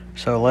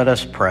So let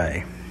us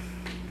pray.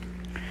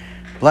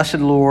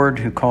 Blessed Lord,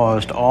 who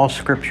caused all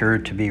Scripture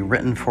to be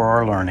written for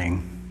our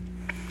learning,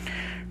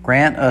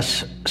 grant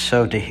us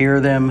so to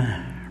hear them,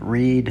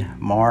 read,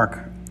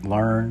 mark,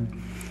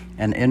 learn,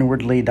 and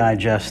inwardly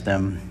digest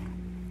them,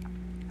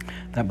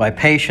 that by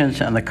patience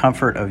and the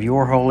comfort of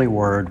your holy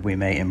word we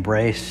may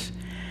embrace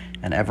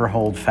and ever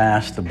hold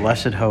fast the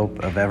blessed hope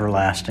of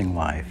everlasting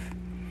life,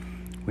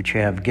 which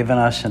you have given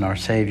us in our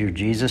Savior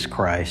Jesus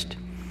Christ,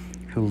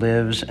 who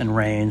lives and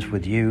reigns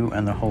with you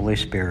and the Holy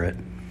Spirit,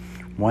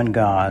 one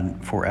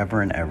God,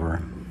 forever and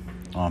ever.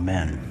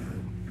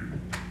 Amen.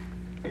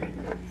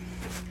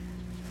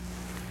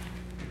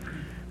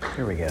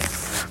 Here we go.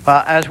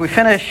 As we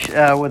finish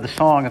with the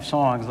Song of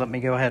Songs, let me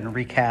go ahead and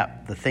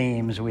recap the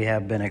themes we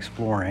have been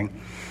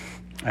exploring.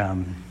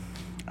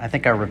 I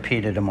think I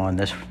repeated them on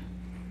this.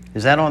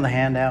 Is that on the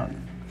handout?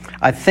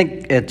 I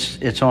think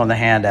it's on the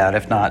handout.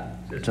 If not,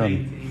 it's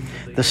on.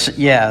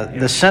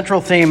 The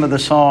central theme of the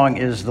song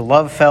is the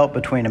love felt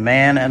between a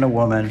man and a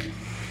woman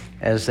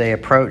as they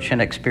approach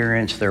and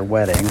experience their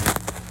wedding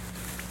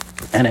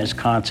and its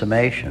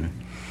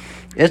consummation.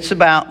 It's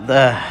about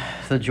the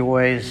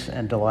joys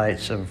and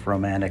delights of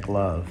romantic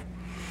love.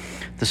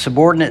 The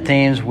subordinate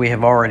themes we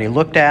have already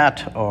looked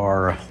at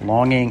are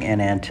longing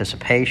and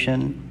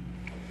anticipation,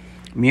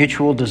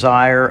 mutual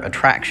desire,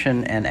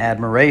 attraction and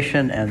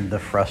admiration, and the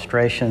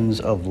frustrations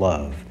of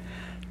love.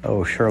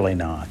 Oh, surely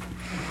not.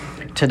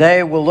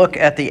 Today we'll look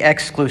at the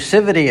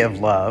exclusivity of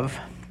love,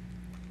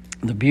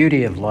 the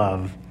beauty of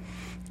love,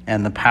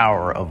 and the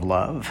power of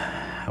love.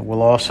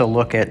 We'll also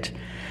look at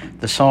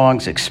the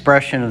song's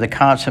expression of the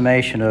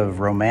consummation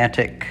of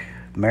romantic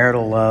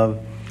marital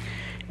love,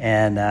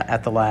 and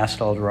at the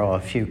last I'll draw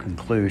a few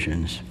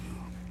conclusions.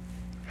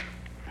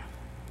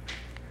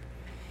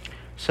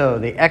 So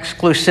the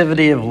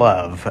exclusivity of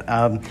love,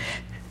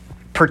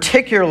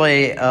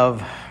 particularly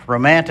of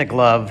romantic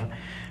love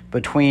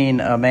between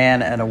a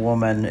man and a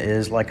woman,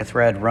 is like a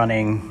thread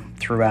running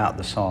throughout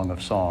the Song of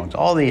Songs.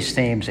 All these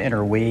themes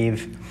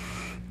interweave.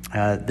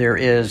 There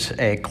is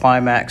a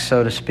climax,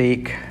 so to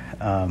speak,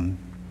 in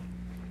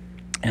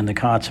the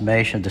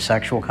consummation, the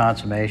sexual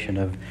consummation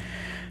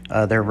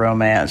of their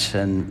romance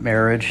and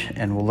marriage,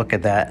 and we'll look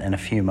at that in a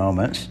few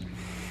moments.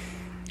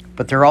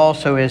 But there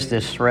also is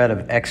this thread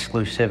of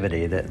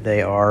exclusivity, that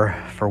they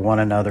are for one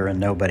another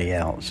and nobody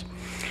else.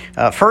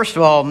 First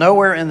of all,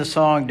 nowhere in the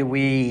song do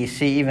we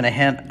see even a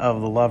hint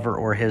of the lover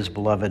or his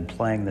beloved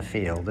playing the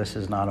field. This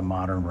is not a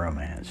modern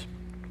romance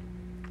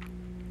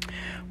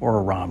or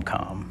a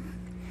rom-com.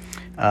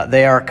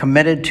 They are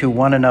committed to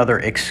one another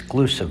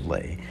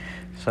exclusively.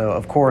 So,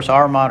 of course,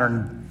 our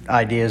modern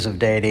ideas of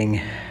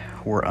dating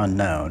were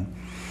unknown,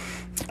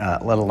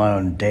 let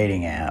alone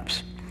dating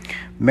apps.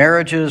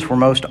 Marriages were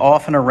most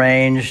often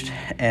arranged,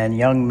 and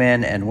young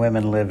men and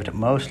women lived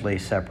mostly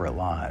separate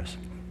lives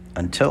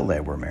until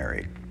they were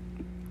married.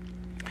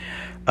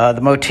 The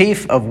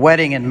motif of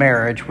wedding and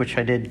marriage, which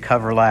I did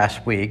cover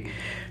last week,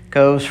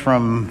 goes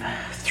from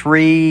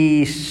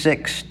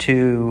 3:6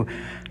 to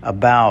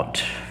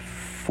about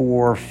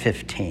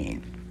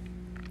 4:15.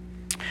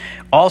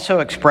 Also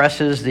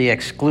expresses the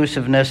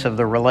exclusiveness of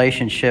the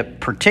relationship,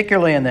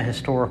 particularly in the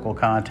historical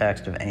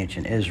context of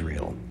ancient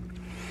Israel.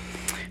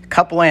 A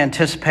couple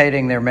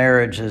anticipating their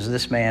marriage as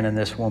this man and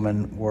this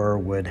woman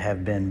would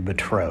have been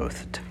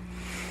betrothed.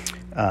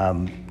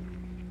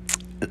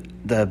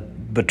 The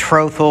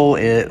betrothal,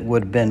 it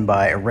would have been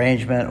by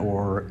arrangement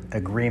or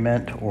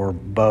agreement or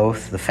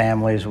both. The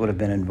families would have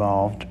been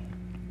involved.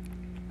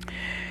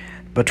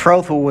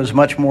 Betrothal was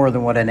much more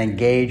than what an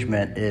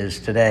engagement is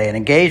today. An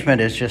engagement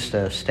is just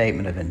a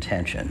statement of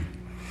intention.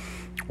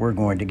 We're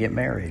going to get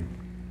married.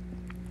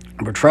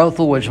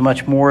 Betrothal was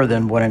much more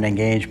than what an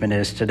engagement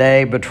is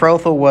today.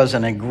 Betrothal was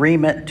an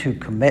agreement to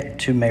commit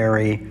to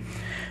marry,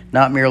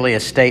 not merely a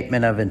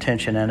statement of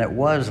intention, and it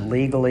was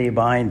legally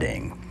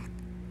binding.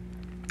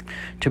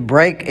 To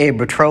break a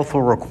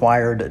betrothal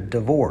required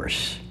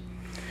divorce,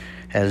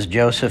 as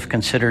Joseph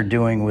considered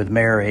doing with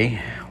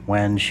Mary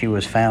when she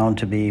was found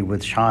to be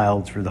with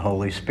child through the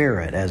Holy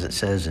Spirit, as it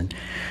says in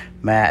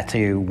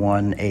Matthew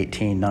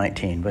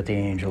 1:18-19. But the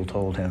angel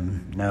told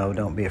him, "No,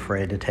 don't be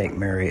afraid to take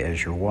Mary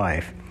as your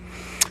wife."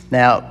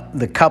 Now,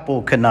 the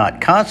couple could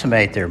not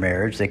consummate their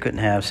marriage. They couldn't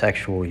have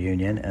sexual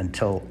union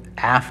until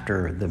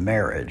after the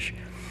marriage.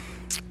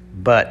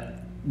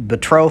 But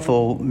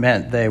betrothal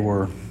meant they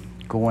were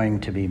going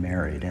to be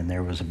married, and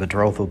there was a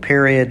betrothal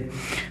period.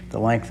 The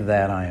length of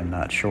that I am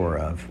not sure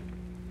of.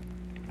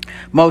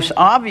 Most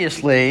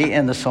obviously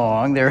in the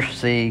song, there's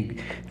the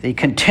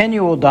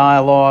continual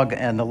dialogue,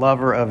 and the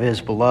lover of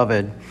his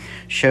beloved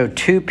show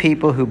two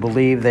people who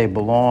believe they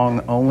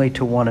belong only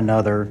to one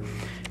another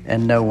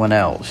and no one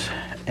else.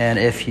 And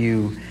if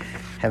you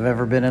have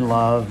ever been in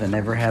love and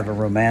ever have a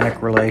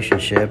romantic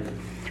relationship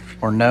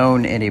or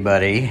known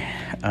anybody,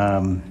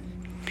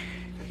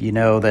 you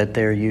know that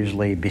they're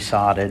usually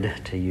besotted,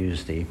 to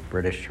use the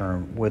British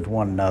term, with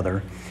one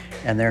another,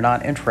 and they're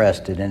not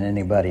interested in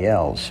anybody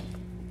else.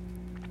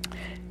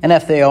 And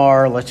if they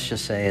are, let's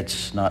just say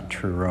it's not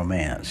true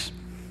romance.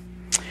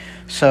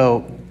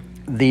 So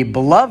The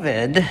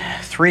beloved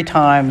 3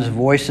 times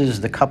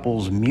voices the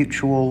couple's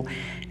mutual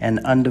and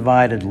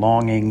undivided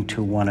longing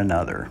to one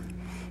another.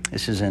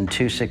 This is in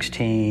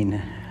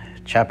 2:16,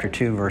 chapter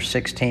 2, verse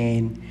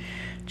 16,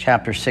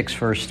 chapter 6,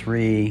 verse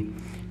 3,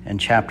 and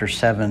chapter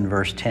 7,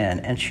 verse 10.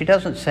 And she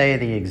doesn't say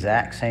the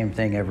exact same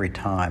thing every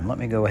time. Let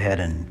me go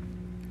ahead and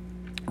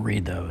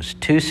read those.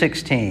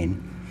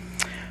 2:16,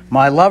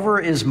 my lover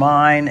is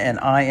mine and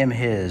I am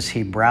his.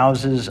 He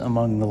browses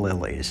among the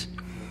lilies.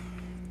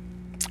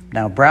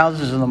 Now,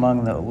 browses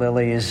among the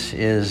lilies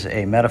is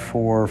a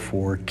metaphor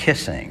for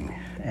kissing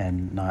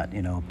and not,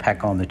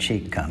 peck on the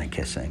cheek kind of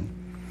kissing.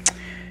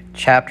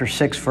 Chapter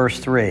 6, verse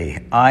 3,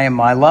 I am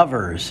my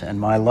lover's and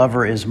my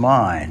lover is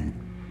mine.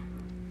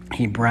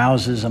 He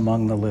browses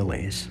among the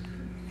lilies.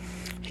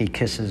 He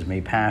kisses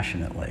me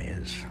passionately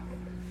is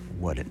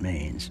what it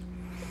means.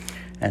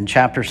 And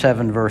chapter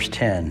 7, verse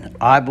 10,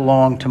 I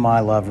belong to my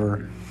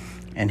lover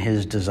and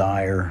his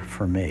desire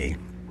for me.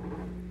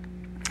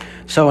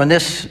 So in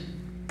this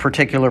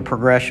particular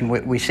progression,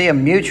 we see a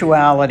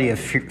mutuality of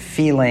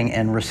feeling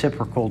and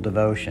reciprocal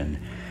devotion.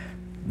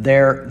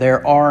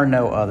 There are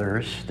no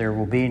others. There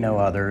will be no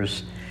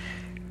others.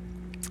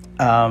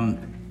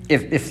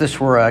 If this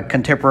were a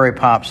contemporary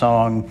pop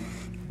song,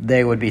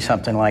 they would be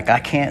something like, I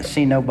can't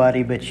see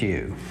nobody but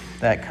you,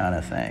 that kind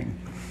of thing.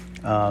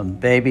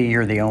 Baby,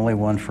 you're the only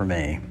one for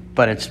me.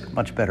 But it's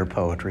much better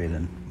poetry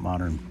than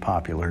modern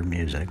popular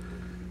music.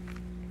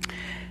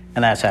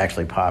 And that's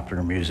actually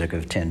popular music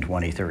of 10,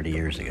 20, 30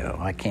 years ago.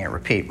 I can't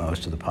repeat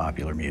most of the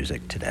popular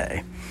music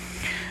today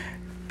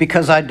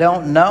because I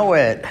don't know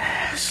it.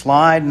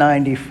 Slide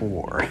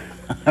 94.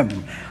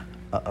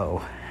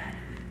 Uh-oh.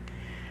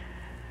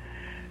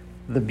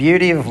 The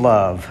beauty of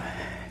love.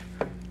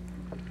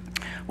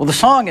 Well, the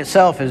song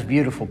itself is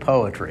beautiful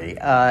poetry.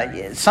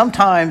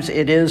 Sometimes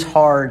it is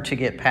hard to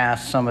get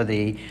past some of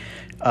the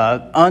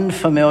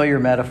unfamiliar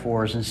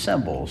metaphors and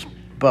symbols.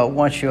 But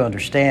once you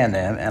understand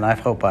them, and I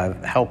hope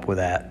I've helped with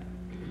that,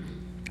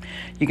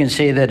 you can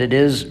see that it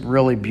is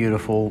really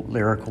beautiful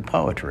lyrical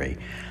poetry.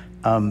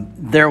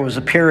 There was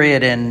a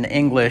period in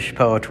English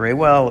poetry,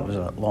 well, it was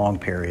a long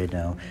period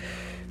now,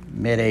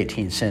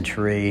 mid-18th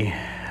century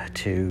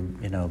to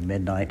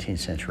mid-19th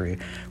century,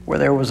 where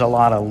there was a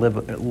lot of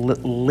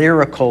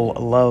lyrical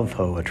love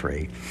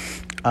poetry.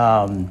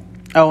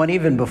 And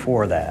even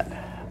before that,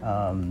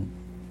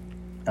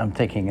 I'm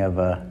thinking of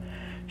a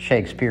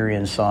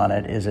Shakespearean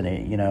sonnet, isn't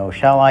it?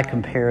 Shall I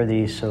compare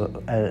thee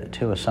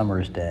to a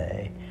summer's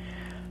day?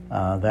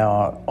 Thou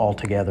art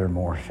altogether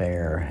more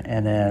fair.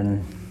 And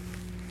then,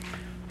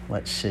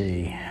 let's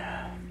see.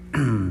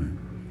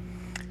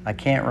 I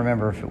can't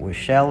remember if it was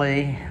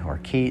Shelley or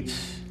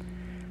Keats.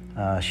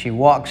 She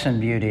walks in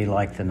beauty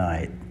like the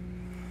night.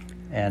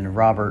 And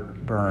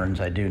Robert Burns,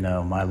 I do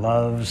know, my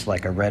love's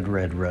like a red,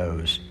 red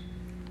rose.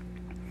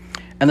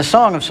 And the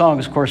Song of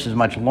Songs, of course, is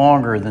much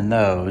longer than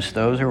those.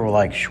 Those are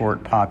like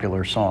short,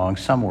 popular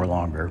songs. Some were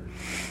longer.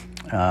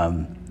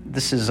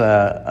 This is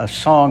a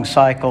song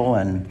cycle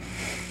and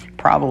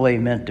probably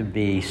meant to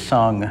be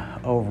sung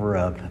over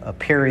a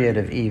period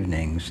of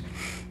evenings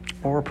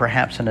or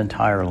perhaps an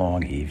entire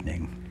long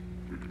evening.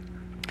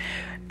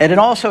 And it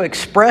also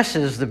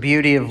expresses the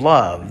beauty of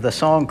love. The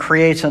song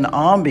creates an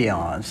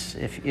ambiance.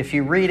 If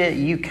you read it,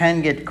 you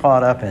can get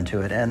caught up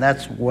into it, and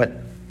that's what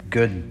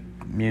good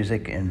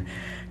music and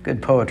good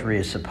poetry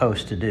is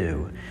supposed to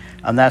do.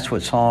 And that's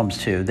what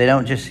Psalms do. They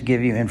don't just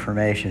give you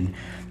information.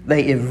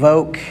 They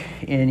evoke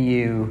in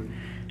you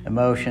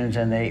emotions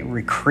and they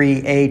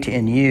recreate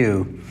in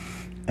you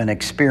an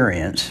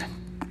experience.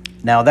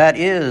 Now that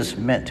is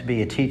meant to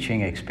be a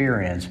teaching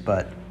experience,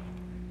 but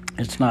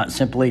it's not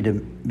simply to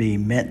be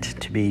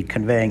meant to be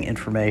conveying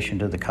information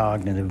to the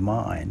cognitive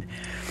mind.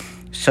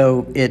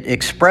 So it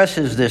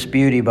expresses this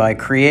beauty by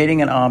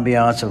creating an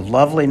ambiance of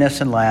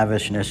loveliness and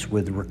lavishness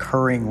with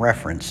recurring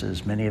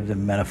references, many of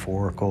them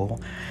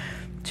metaphorical,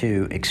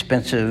 to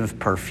expensive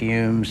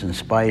perfumes and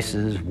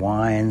spices,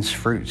 wines,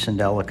 fruits, and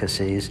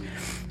delicacies,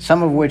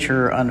 some of which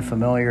are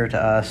unfamiliar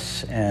to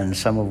us and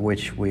some of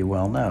which we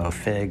well know,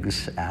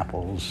 figs,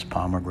 apples,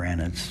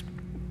 pomegranates,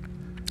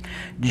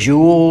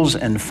 jewels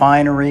and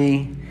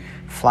finery,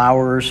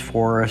 flowers,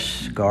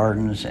 forests,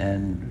 gardens,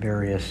 and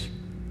various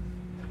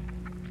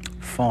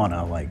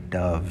fauna like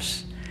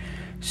doves,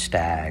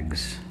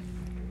 stags,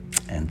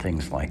 and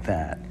things like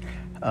that.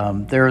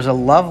 There is a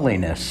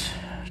loveliness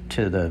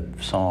to the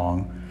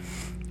song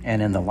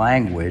and in the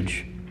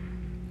language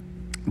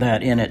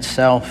that in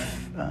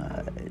itself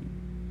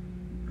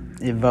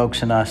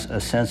evokes in us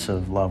a sense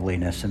of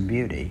loveliness and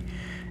beauty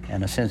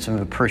and a sense of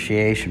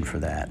appreciation for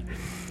that.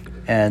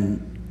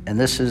 And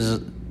this is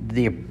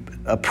the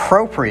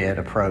appropriate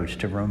approach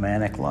to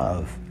romantic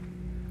love.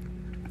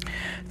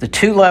 The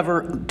two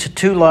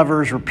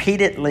lovers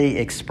repeatedly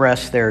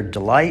express their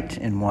delight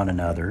in one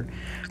another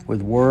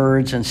with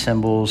words and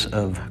symbols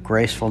of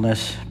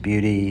gracefulness,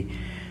 beauty,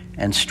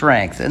 and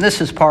strength. And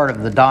this is part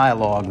of the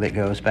dialogue that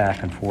goes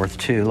back and forth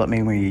too. Let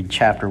me read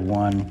chapter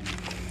 1,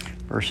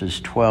 verses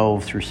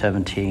 12 through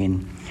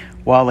 17.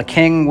 While the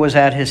king was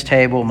at his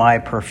table, my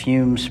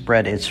perfume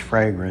spread its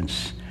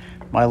fragrance.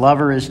 My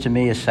lover is to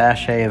me a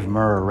sachet of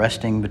myrrh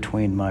resting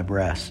between my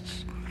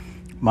breasts.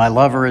 My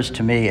lover is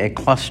to me a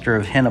cluster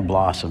of henna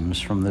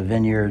blossoms from the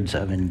vineyards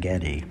of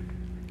En-Gedi.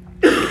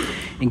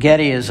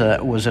 En-Gedi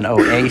was an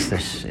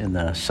oasis in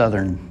the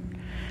southern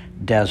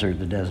desert,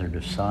 the desert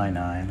of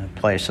Sinai, a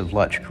place of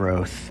lush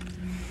growth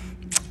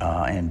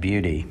and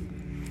beauty.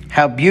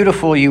 How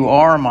beautiful you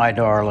are, my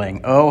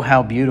darling. Oh,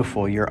 how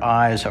beautiful your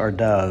eyes are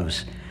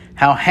doves.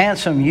 How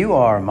handsome you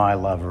are, my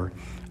lover.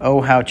 Oh,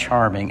 how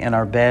charming, and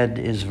our bed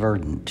is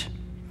verdant.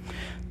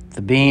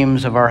 The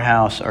beams of our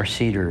house are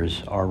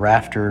cedars, our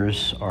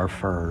rafters are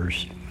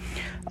firs.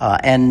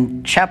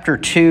 And chapter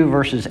 2,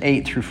 verses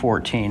 8 through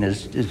 14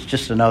 is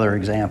just another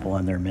example,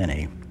 and there are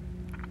many.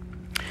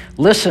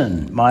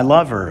 Listen, my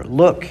lover,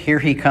 look, here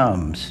he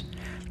comes,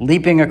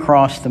 leaping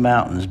across the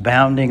mountains,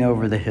 bounding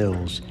over the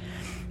hills.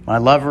 My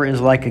lover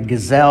is like a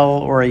gazelle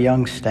or a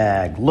young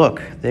stag.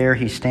 Look, there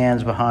he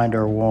stands behind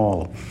our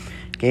wall,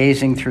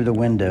 gazing through the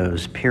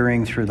windows,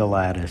 peering through the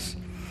lattice.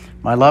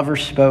 My lover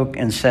spoke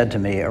and said to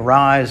me,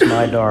 Arise,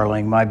 my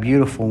darling, my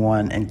beautiful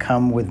one, and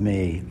come with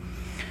me.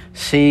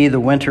 See, the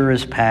winter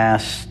is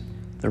past,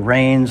 the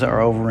rains are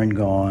over and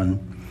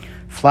gone.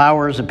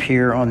 Flowers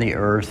appear on the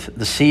earth,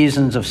 the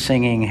seasons of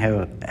singing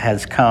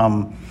has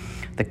come.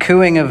 The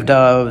cooing of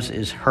doves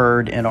is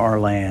heard in our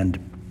land.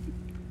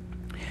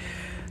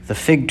 The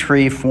fig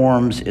tree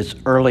forms its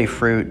early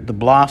fruit. The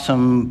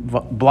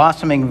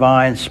blossoming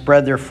vines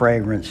spread their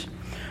fragrance.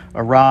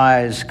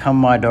 Arise, come,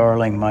 my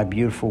darling, my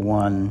beautiful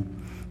one,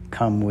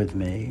 come with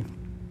me.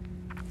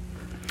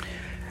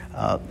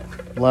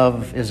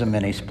 Love is a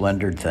many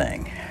splendored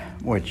thing,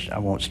 which I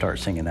won't start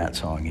singing that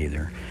song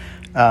either.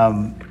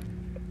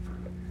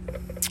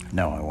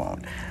 No, I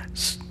won't.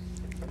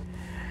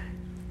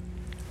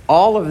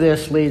 All of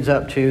this leads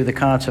up to the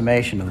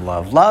consummation of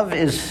love. Love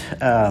is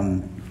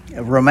a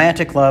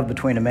romantic love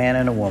between a man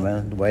and a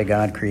woman, the way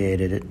God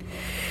created it,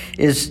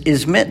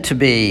 is meant to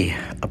be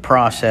a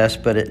process,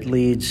 but it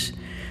leads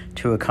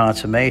to a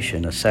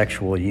consummation, a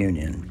sexual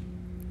union.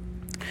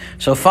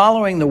 So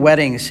following the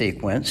wedding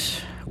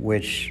sequence,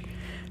 which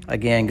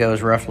again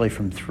goes roughly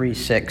from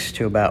 3:6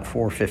 to about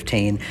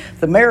 4:15,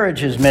 the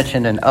marriage is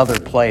mentioned in other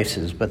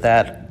places, but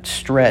that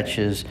stretch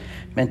is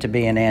meant to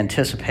be an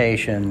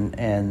anticipation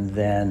and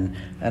then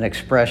an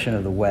expression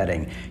of the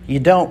wedding. You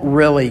don't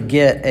really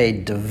get a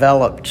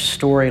developed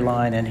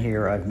storyline in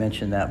here. I've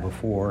mentioned that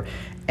before.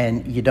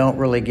 And you don't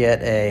really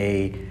get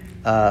a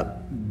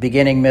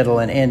beginning, middle,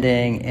 and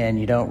ending, and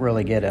you don't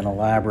really get an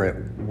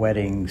elaborate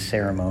wedding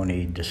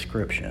ceremony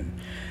description.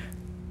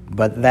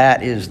 But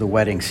that is the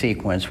wedding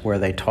sequence where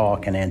they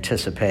talk and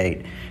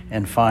anticipate,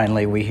 and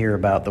finally we hear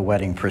about the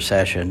wedding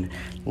procession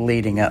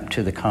leading up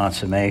to the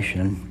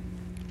consummation.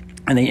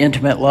 And the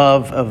intimate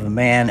love of the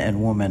man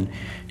and woman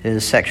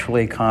is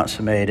sexually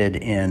consummated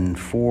in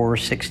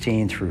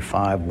 4:16 through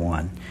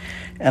 5:1.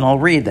 And I'll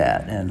read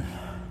that and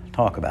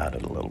talk about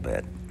it a little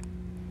bit.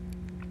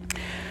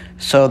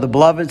 So the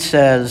beloved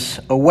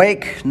says,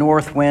 Awake,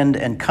 north wind,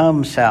 and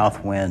come,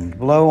 south wind.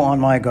 Blow on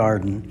my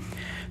garden,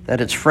 that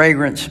its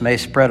fragrance may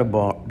spread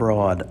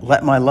abroad.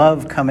 Let my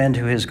love come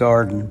into his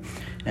garden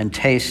and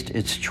taste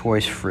its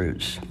choice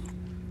fruits.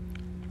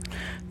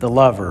 The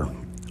lover,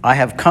 I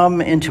have come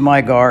into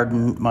my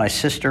garden, my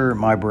sister,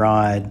 my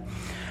bride.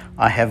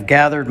 I have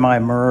gathered my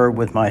myrrh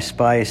with my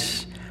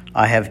spice.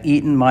 I have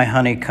eaten my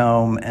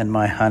honeycomb and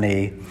my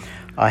honey.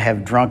 I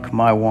have drunk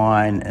my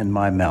wine and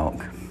my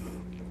milk.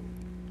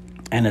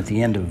 And at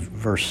the end of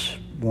verse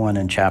 1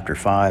 in chapter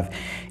 5,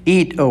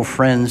 Eat, O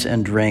friends,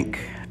 and drink.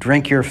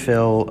 Drink your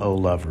fill, O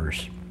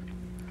lovers.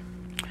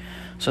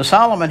 So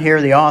Solomon here,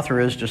 the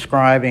author, is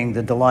describing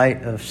the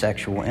delight of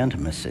sexual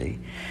intimacy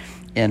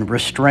in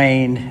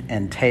restrained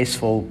and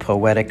tasteful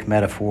poetic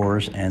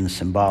metaphors and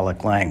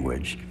symbolic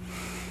language.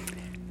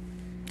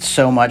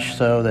 So much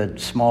so that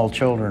small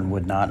children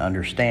would not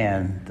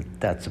understand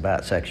that that's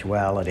about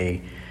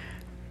sexuality,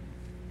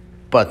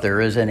 but there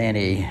isn't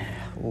any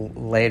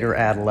later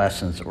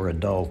adolescents or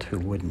adult who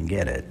wouldn't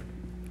get it.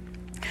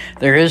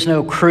 There is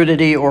no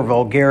crudity or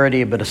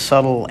vulgarity, but a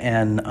subtle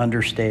and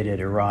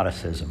understated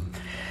eroticism.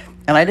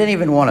 And I didn't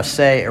even want to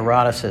say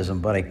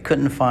eroticism, but I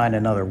couldn't find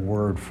another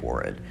word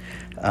for it.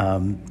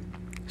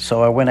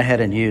 So I went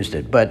ahead and used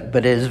it. But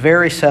it is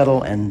very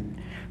subtle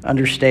and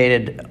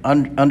understated,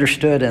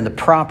 understood in the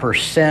proper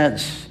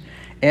sense,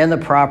 in the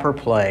proper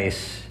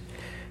place.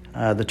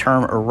 The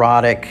term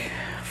erotic,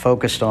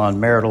 focused on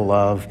marital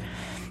love,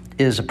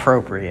 is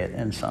appropriate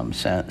in some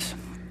sense.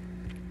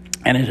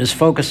 And it is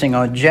focusing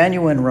on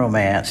genuine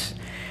romance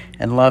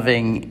and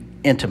loving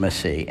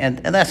intimacy. And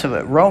that's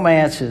what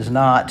romance is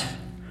not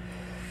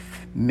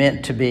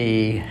meant to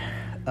be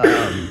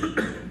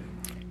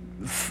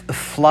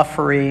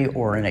fluffery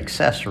or an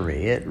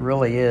accessory. It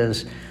really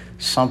is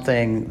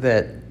something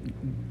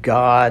that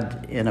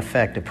God, in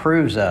effect,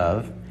 approves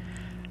of.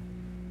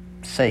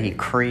 Say he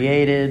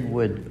created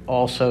would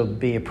also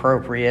be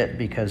appropriate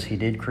because he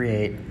did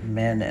create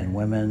men and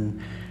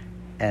women,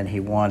 and he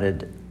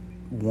wanted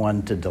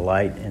one to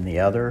delight in the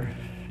other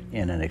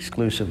in an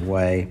exclusive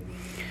way.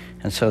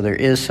 And so there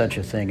is such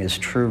a thing as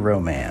true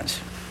romance.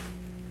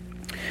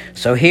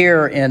 So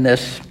here in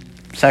this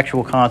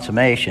sexual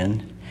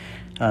consummation,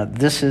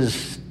 this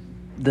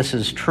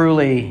is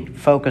truly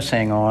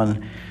focusing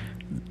on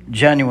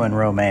genuine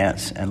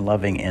romance and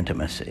loving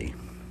intimacy.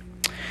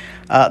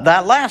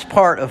 That last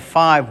part of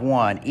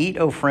 5:1, eat,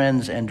 O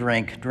friends, and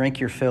drink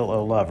your fill,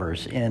 O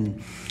lovers.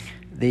 In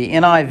the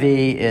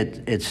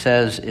NIV, it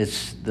says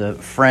it's the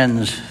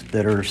friends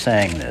that are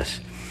saying this.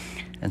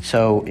 And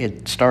so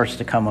it starts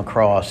to come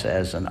across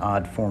as an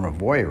odd form of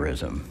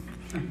voyeurism.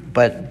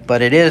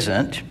 But it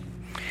isn't.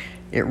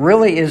 It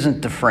really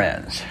isn't the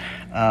friends.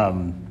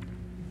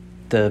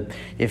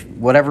 If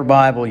whatever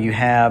Bible you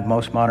have,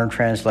 most modern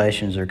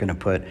translations are going to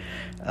put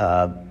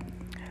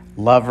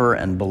lover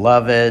and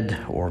beloved,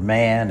 or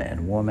man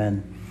and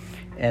woman,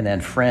 and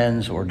then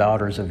friends or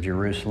daughters of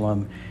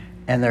Jerusalem,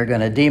 and they're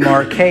going to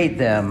demarcate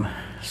them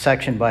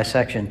section by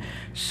section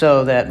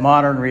so that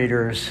modern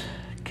readers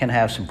can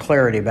have some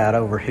clarity about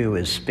over who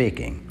is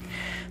speaking.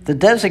 The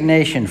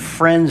designation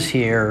friends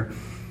here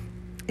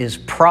is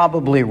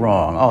probably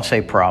wrong. I'll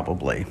say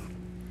probably.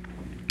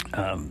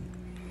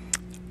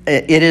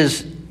 It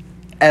is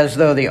as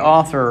though the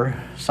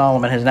author,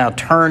 Solomon, has now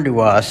turned to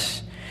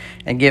us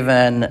and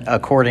given,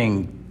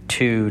 according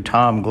to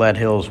Tom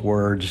Gledhill's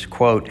words,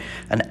 quote,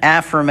 an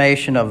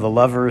affirmation of the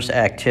lover's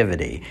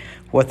activity.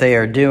 What they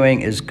are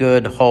doing is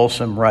good,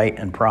 wholesome, right,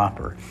 and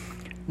proper.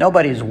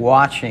 Nobody's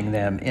watching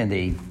them in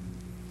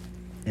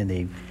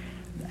the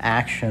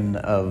action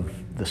of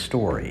the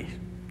story,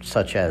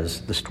 such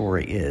as the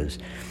story is.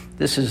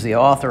 This is the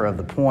author of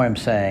the poem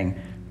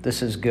saying,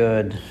 this is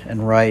good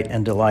and right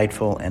and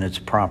delightful in its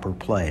proper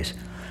place.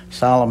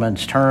 Solomon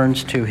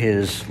turns to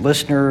his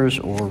listeners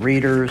or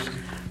readers,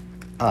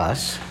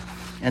 us,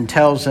 and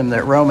tells them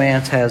that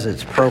romance has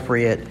its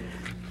appropriate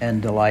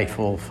and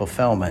delightful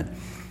fulfillment.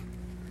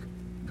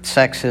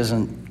 Sex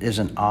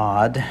isn't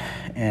odd,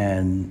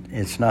 and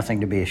it's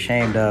nothing to be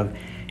ashamed of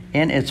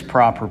in its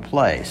proper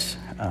place.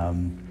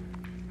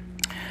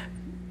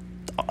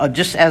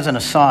 Just as an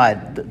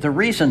aside, the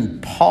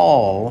reason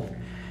Paul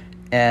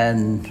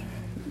and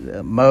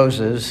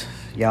Moses,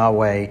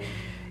 Yahweh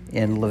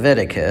in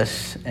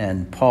Leviticus,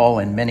 and Paul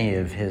in many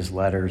of his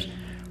letters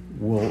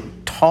will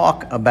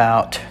talk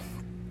about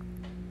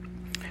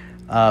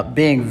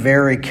being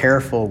very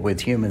careful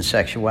with human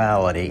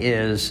sexuality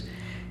is,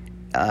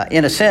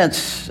 in a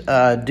sense,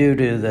 due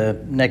to the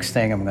next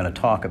thing I'm going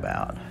to talk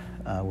about,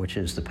 which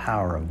is the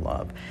power of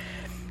love.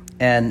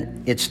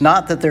 And it's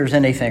not that there's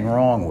anything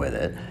wrong with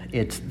it.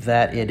 It's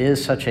that it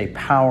is such a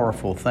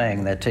powerful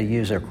thing that to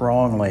use it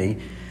wrongly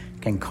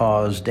can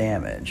cause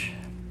damage.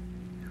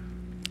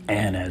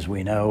 And as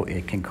we know,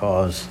 it can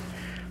cause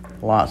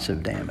lots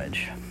of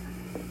damage.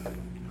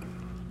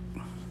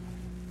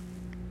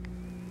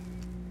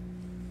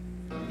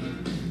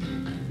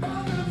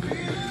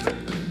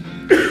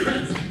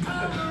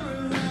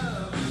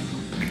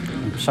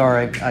 I'm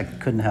sorry, I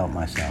couldn't help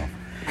myself.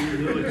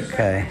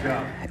 Okay.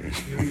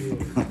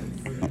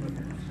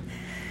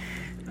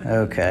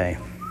 Okay.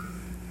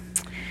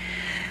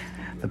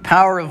 The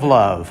power of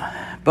love.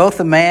 Both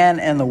the man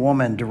and the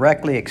woman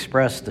directly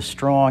express the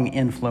strong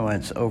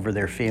influence over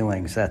their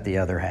feelings that the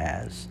other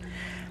has.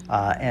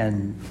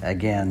 And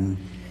again,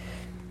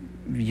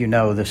 you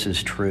know this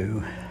is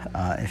true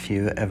if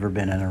you've ever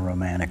been in a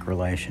romantic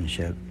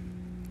relationship.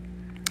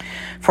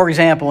 For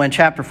example, in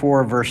chapter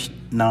 4, verse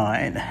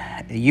 9,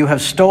 you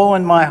have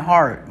stolen my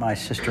heart, my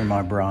sister,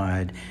 my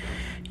bride.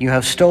 You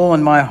have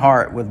stolen my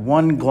heart with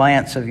one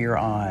glance of your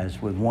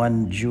eyes, with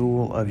one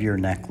jewel of your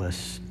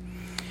necklace.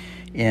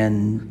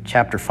 In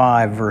chapter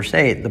 5, verse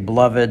 8, the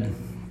beloved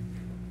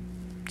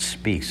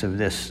speaks of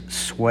this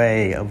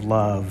sway of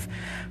love.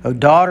 O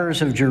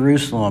daughters of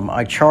Jerusalem,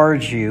 I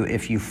charge you,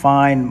 if you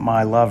find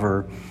my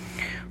lover,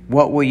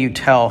 what will you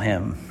tell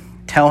him?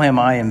 Tell him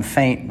I am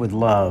faint with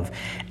love.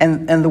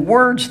 And the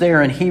words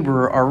there in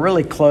Hebrew are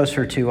really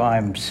closer to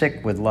I'm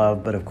sick with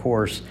love, but of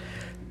course,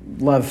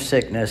 love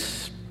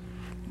sickness,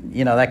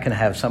 that can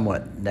have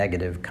somewhat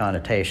negative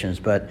connotations,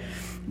 but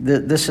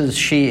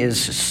she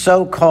is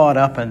so caught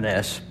up in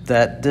this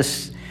that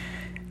this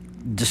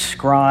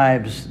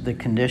describes the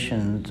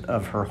conditions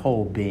of her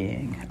whole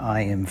being.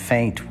 I am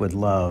faint with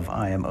love.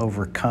 I am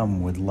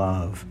overcome with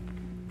love.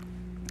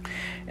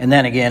 And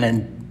then again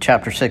in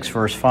chapter 6,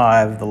 verse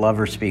 5, the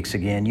lover speaks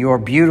again. You are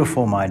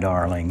beautiful, my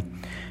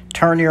darling.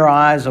 Turn your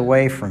eyes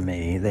away from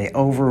me. They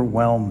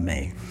overwhelm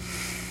me.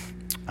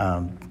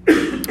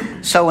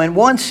 So in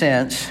one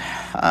sense,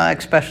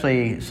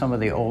 especially some of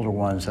the older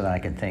ones that I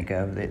can think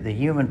of, the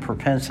human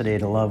propensity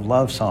to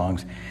love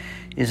songs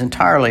is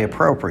entirely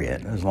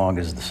appropriate as long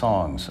as the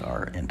songs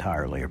are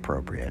entirely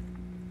appropriate.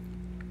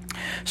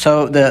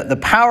 So the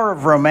power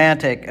of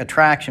romantic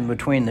attraction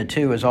between the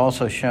two is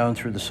also shown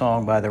through the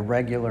song by the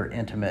regular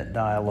intimate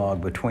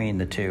dialogue between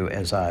the two,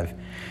 as I've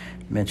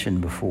mentioned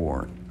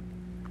before.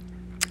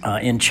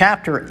 In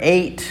chapter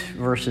 8,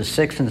 verses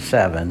 6 and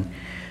 7,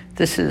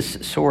 this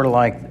is sort of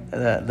like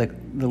the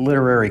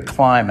literary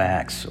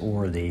climax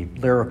or the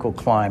lyrical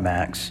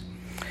climax.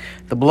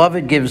 The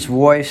beloved gives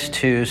voice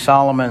to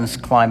Solomon's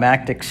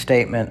climactic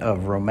statement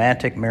of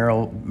romantic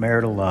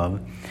marital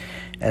love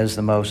as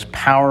the most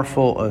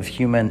powerful of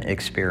human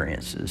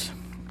experiences.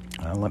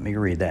 Let me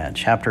read that.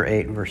 Chapter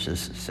 8,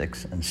 verses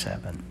 6 and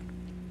 7.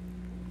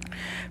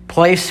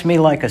 Place me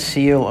like a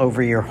seal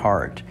over your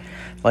heart,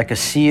 like a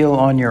seal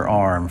on your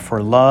arm,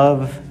 for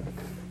love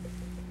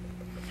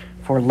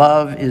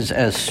is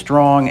as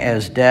strong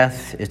as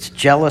death, its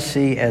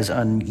jealousy as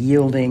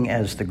unyielding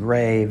as the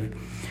grave.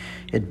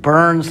 It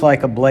burns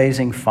like a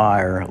blazing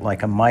fire,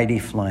 like a mighty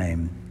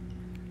flame.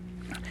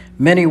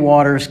 Many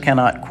waters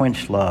cannot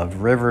quench love,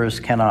 rivers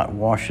cannot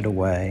wash it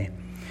away.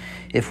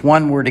 If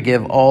one were to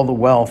give all the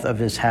wealth of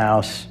his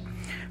house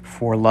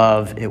for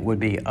love, it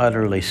would be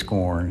utterly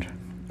scorned,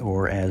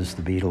 or as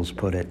the Beatles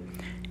put it,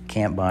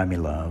 can't buy me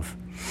love.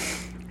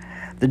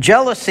 The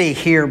jealousy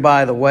here,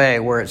 by the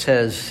way, where it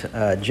says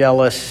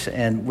jealous,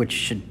 and which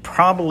should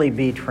probably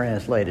be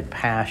translated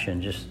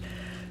passion, just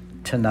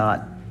to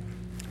not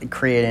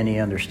create any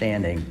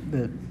understanding.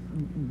 The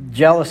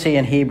jealousy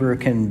in Hebrew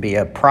can be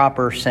a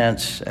proper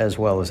sense as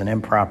well as an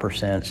improper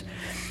sense.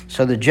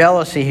 So the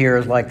jealousy here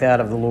is like that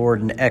of the Lord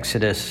in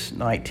Exodus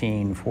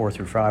 19, 4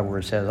 through 5, where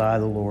it says, I,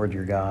 the Lord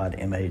your God,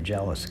 am a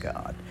jealous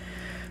God.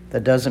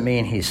 That doesn't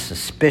mean he's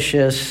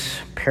suspicious,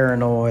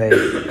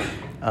 paranoid,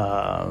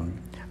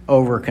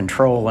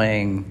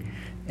 over-controlling,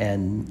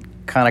 and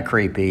kind of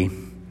creepy.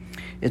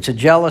 It's a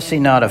jealousy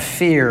not of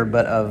fear,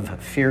 but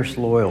of fierce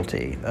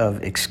loyalty,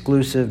 of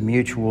exclusive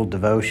mutual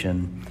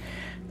devotion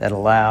that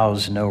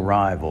allows no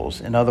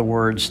rivals. In other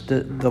words,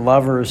 the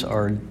lovers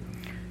are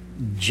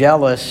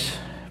jealous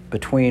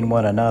between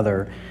one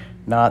another,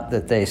 not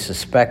that they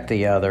suspect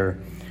the other,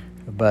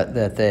 but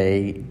that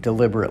they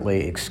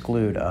deliberately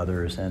exclude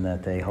others and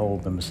that they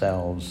hold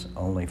themselves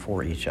only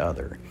for each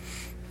other.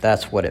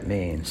 That's what it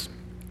means.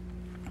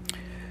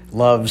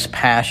 Love's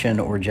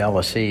passion or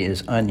jealousy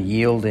is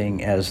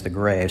unyielding as the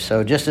grave.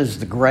 So just as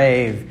the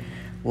grave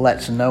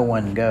lets no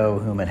one go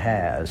whom it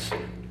has,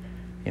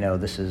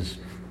 this is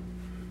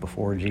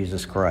before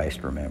Jesus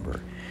Christ, remember.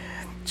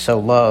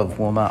 So love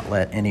will not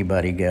let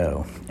anybody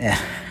go.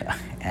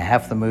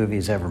 Half the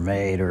movies ever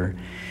made or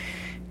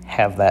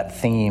have that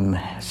theme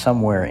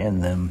somewhere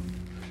in them.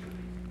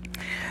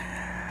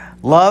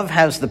 Love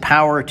has the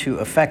power to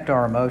affect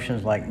our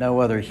emotions like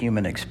no other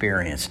human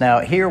experience. Now,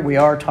 here we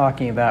are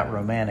talking about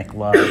romantic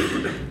love,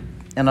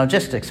 and I'll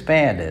just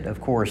expand it. Of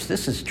course,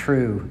 this is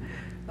true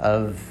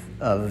of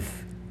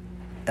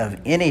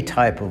any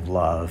type of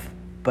love,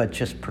 but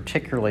just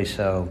particularly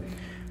so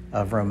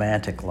of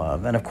romantic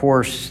love. And of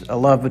course, a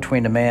love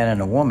between a man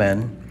and a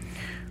woman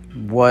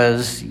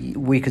was,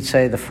 we could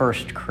say, the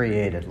first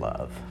created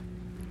love.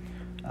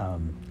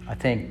 I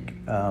think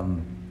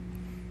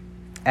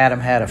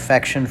Adam had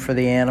affection for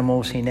the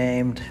animals he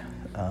named.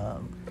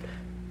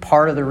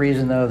 Part of the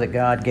reason, though, that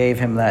God gave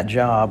him that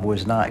job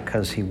was not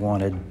because he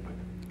wanted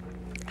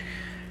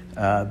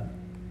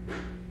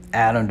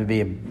Adam to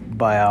be a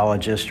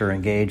biologist or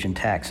engage in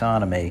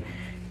taxonomy.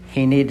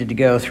 He needed to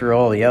go through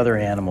all the other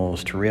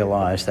animals to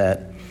realize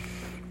that,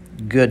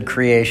 good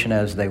creation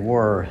as they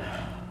were,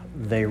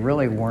 they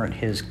really weren't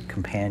his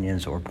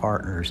companions or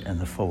partners in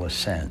the fullest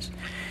sense.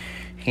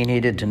 He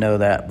needed to know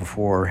that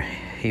before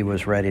he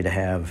was ready to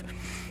have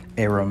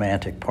a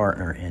romantic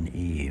partner in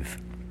Eve.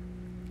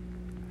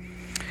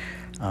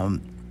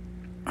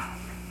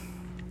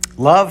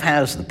 Love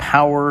has the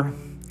power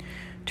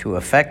to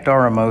affect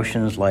our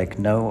emotions like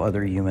no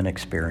other human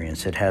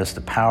experience. It has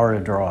the power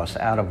to draw us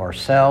out of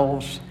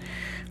ourselves.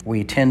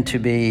 We tend to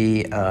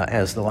be,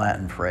 as the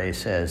Latin phrase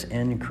says,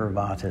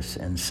 incurvatus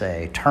in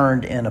se,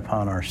 turned in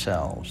upon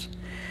ourselves.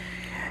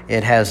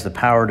 It has the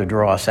power to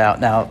draw us out.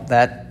 Now,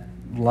 that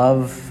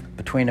love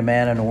between a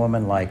man and a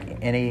woman, like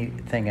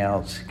anything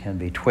else, can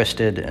be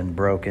twisted and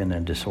broken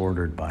and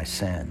disordered by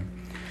sin.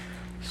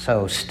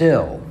 So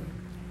still,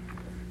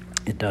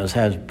 it does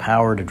have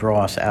power to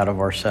draw us out of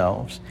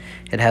ourselves.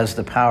 It has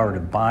the power to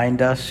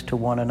bind us to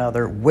one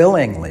another,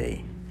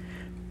 willingly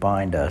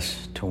bind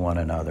us to one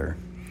another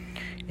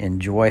in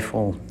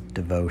joyful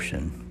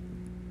devotion.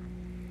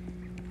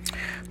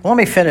 Well, let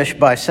me finish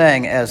by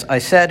saying, as I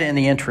said in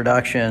the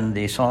introduction,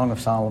 the Song of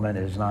Solomon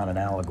is not an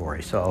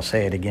allegory. So I'll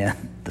say it again.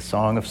 The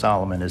Song of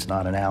Solomon is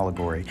not an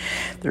allegory.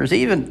 There's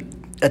even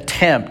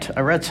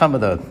I read some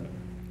of the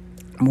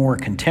more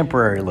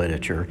contemporary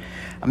literature.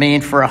 I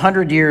mean, for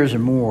 100 years or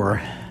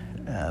more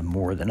than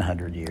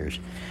 100 years,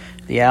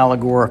 the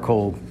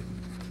allegorical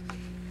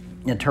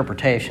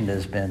interpretation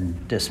has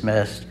been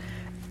dismissed,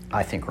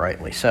 I think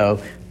rightly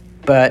so.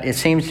 But it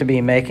seems to be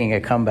making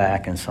a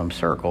comeback in some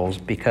circles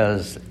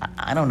because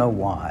I don't know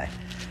why.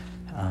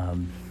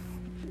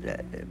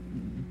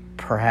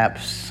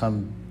 Perhaps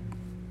some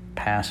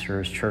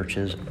pastors,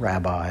 churches,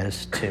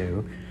 rabbis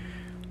too,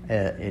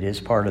 it is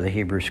part of the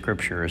Hebrew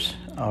Scriptures,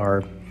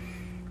 are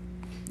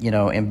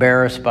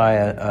embarrassed by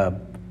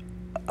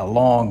a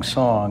long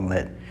song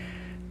that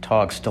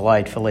talks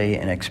delightfully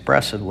and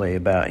expressively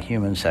about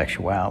human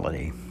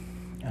sexuality.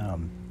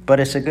 But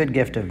it's a good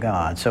gift of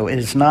God, so it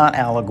is not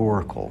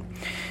allegorical.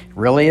 It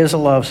really is a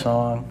love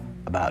song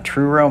about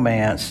true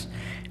romance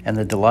and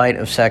the delight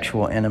of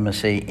sexual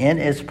intimacy in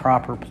its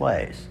proper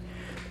place.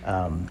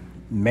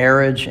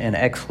 Marriage and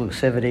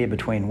exclusivity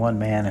between one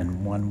man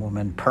and one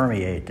woman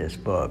permeate this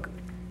book.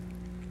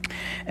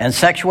 And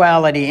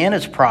sexuality in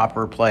its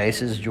proper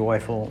place is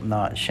joyful,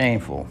 not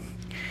shameful.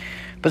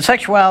 But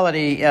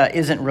sexuality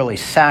isn't really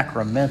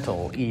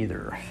sacramental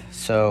either.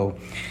 So,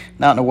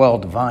 not in a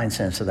well-defined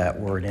sense of that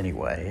word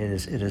anyway.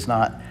 It is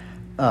not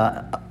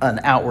an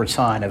outward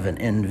sign of an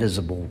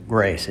invisible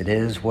grace. It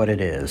is what it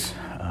is.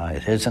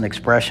 It is an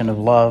expression of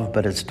love,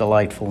 but it's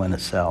delightful in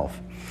itself.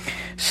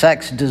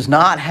 Sex does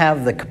not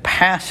have the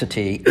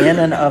capacity in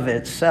and of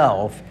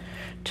itself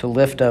to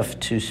lift us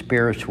to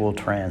spiritual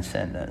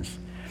transcendence.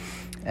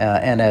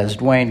 And as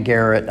Dwayne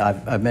Garrett,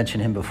 I've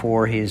mentioned him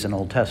before, he's an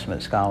Old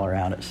Testament scholar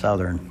out at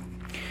Southern.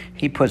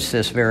 He puts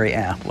this very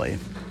aptly.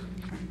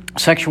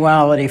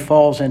 Sexuality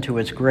falls into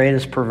its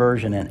greatest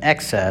perversion and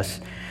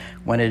excess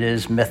when it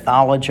is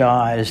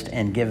mythologized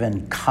and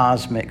given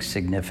cosmic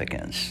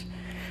significance.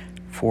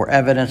 For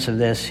evidence of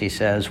this, he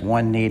says,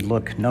 one need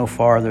look no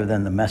farther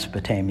than the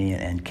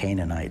Mesopotamian and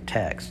Canaanite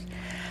texts.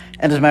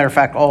 And as a matter of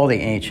fact, all the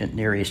ancient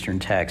Near Eastern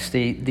texts.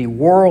 The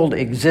world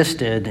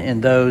existed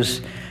in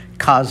those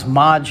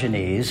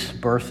cosmogonies,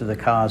 birth of the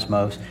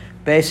cosmos,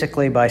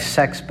 basically by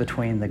sex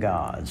between the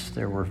gods.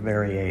 There were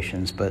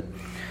variations, but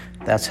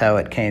that's how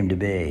it came to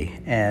be.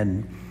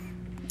 And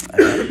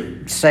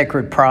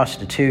sacred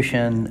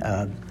prostitution,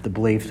 the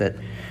belief that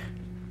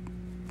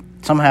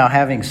somehow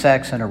having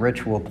sex in a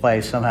ritual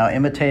place somehow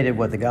imitated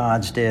what the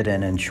gods did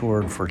and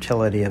ensured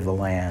fertility of the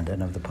land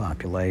and of the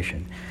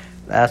population.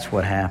 That's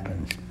what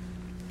happens.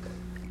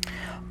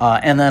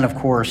 And then, of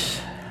course,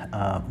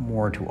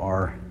 more to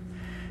our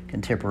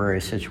contemporary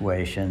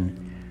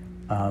situation,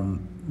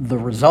 the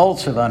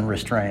results of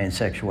unrestrained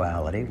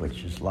sexuality,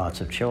 which is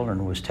lots of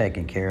children, was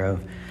taken care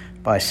of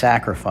by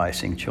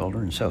sacrificing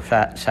children. So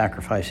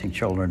sacrificing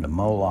children to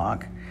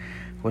Moloch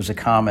was a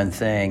common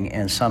thing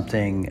and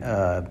something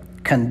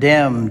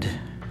condemned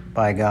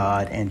by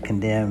God and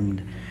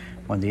condemned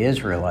when the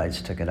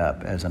Israelites took it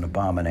up as an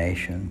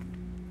abomination.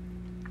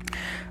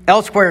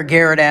 Elsewhere,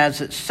 Garrett adds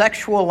that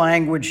sexual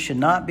language should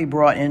not be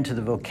brought into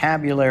the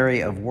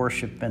vocabulary of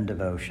worship and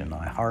devotion.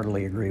 I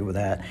heartily agree with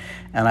that,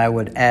 and I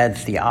would add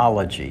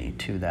theology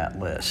to that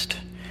list.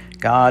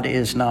 God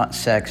is not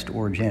sexed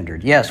or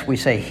gendered. Yes, we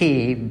say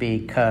he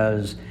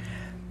because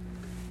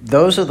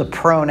those are the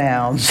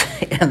pronouns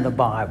in the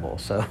Bible,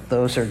 so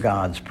those are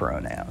God's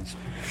pronouns.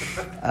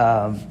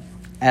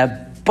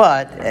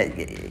 But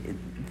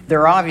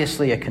they're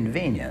obviously a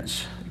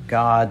convenience.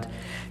 God,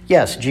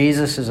 yes,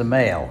 Jesus is a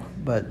male,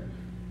 but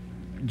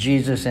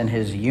Jesus in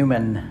his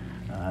human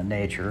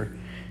nature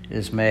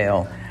is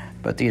male,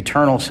 but the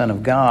eternal Son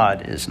of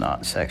God is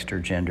not sexed or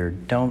gendered.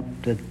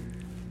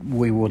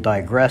 We will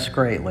digress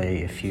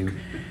greatly if you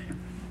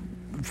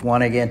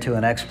want to get into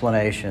an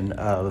explanation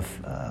of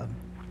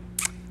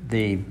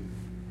the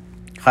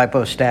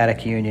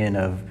hypostatic union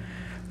of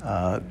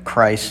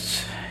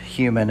Christ's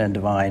human and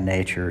divine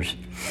natures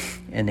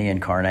in the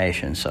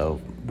incarnation.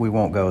 So we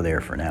won't go there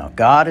for now.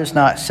 God is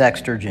not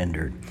sexed or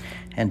gendered.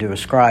 And to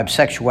ascribe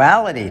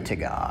sexuality to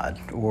God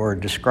or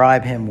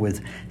describe him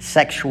with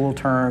sexual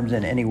terms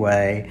in any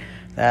way,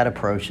 that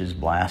approach is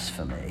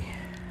blasphemy.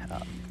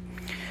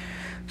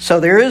 So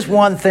there is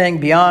one thing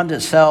beyond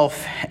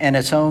itself and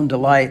its own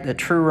delight that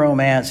true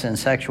romance and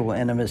sexual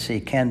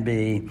intimacy can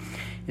be,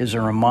 is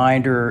a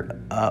reminder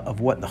of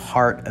what the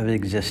heart of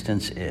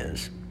existence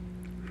is.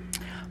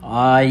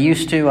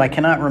 I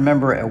cannot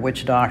remember at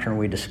which doctrine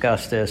we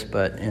discussed this,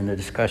 but in the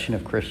discussion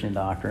of Christian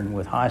doctrine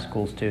with high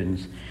school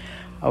students,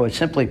 I would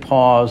simply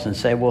pause and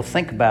say, well,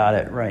 think about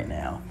it right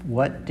now.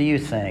 What do you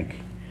think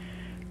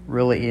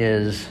really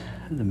is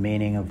the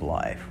meaning of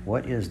life?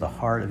 What is the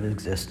heart of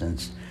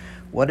existence?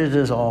 What it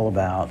is all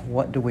about?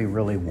 What do we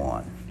really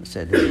want? Is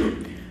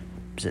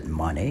it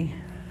money?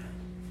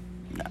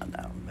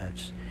 No.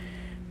 That's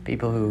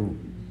people who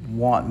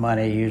want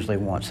money usually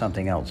want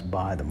something else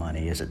by the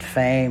money. Is it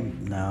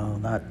fame? No,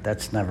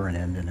 that's never an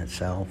end in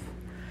itself.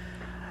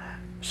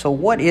 So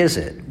what is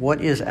it? What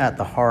is at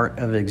the heart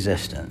of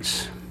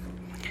existence?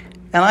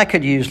 And I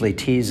could usually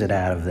tease it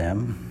out of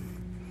them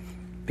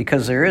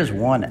because there is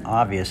one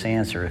obvious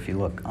answer if you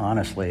look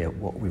honestly at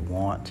what we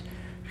want,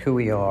 who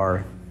we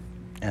are,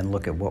 and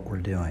look at what we're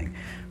doing.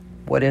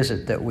 What is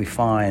it that we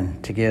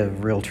find to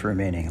give real true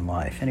meaning in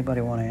life?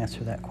 Anybody want to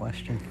answer that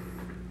question?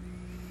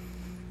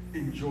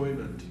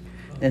 Enjoyment.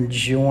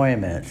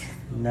 Enjoyment.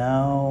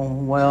 No.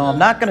 Well, I'm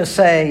not going to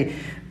say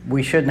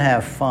we shouldn't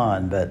have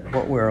fun, but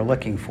what we're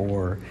looking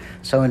for.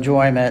 So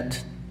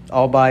enjoyment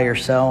all by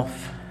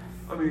yourself.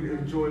 I mean,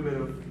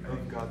 enjoyment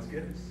of God's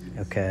gifts.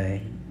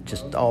 Okay.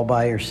 Just all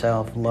by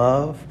yourself.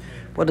 Love.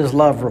 What does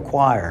love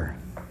require?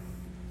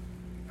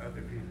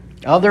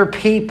 Other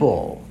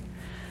people.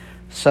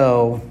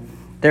 So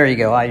there you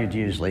go. I would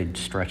usually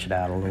stretch it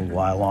out a little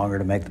while longer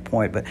to make the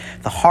point. But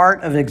the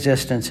heart of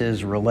existence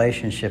is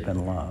relationship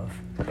and love.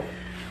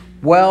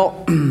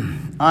 Well,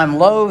 I'm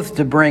loath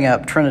to bring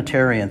up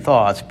Trinitarian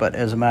thoughts, but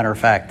as a matter of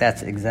fact,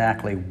 that's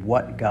exactly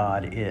what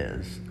God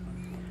is.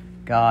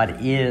 God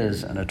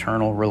is an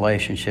eternal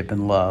relationship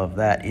and love.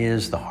 That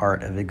is the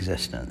heart of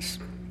existence.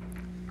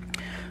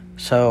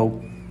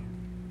 So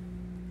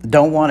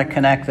don't want to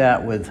connect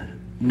that with,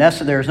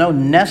 there's no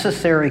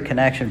necessary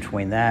connection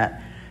between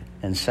that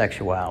and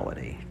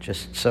sexuality,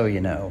 just so you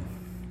know.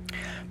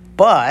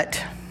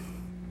 But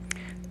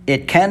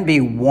it can be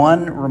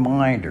one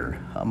reminder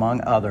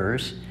among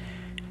others,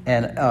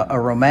 and a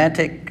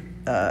romantic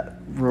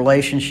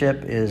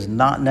relationship is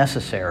not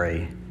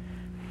necessary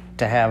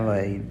to have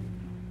a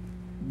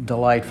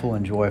delightful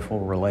and joyful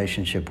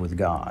relationship with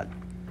God.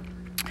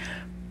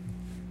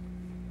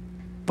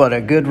 But a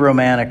good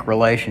romantic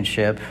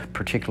relationship,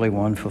 particularly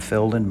one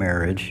fulfilled in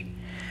marriage,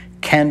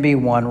 can be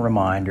one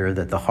reminder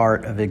that the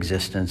heart of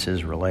existence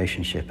is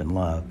relationship and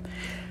love.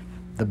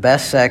 The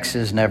best sex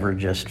is never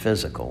just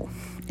physical.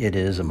 It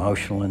is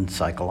emotional and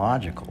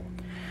psychological.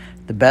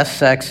 The best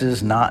sex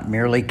is not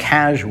merely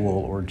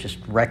casual or just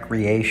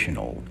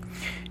recreational.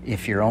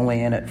 If you're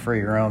only in it for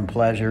your own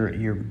pleasure,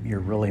 you're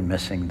really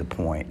missing the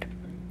point.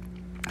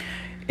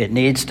 It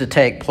needs to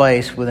take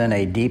place within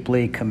a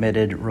deeply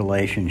committed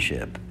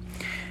relationship.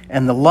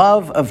 And the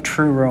love of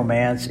true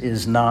romance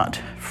is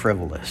not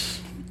frivolous.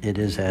 It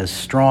is as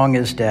strong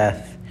as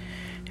death,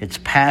 its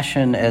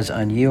passion as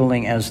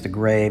unyielding as the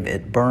grave.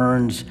 It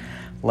burns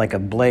like a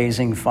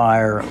blazing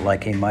fire,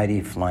 like a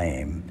mighty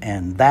flame.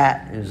 And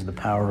that is the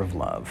power of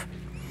love.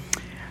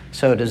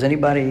 So does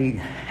anybody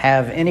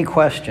have any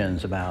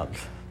questions about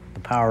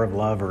the power of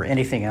love or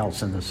anything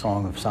else in the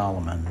Song of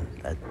Solomon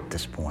at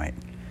this point?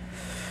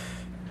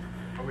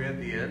 Are we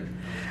at the end?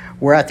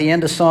 We're at the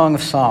end of Song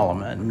of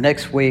Solomon.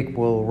 Next week,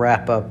 we'll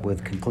wrap up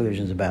with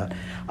conclusions about,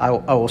 I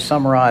will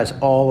summarize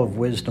all of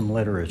wisdom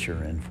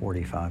literature in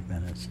 45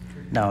 minutes.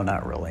 No,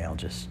 not really. I'll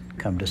just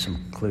come to some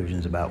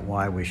conclusions about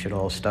why we should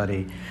all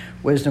study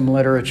wisdom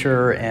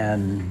literature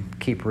and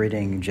keep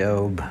reading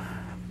Job,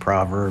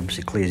 Proverbs,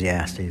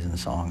 Ecclesiastes, and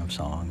Song of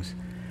Songs.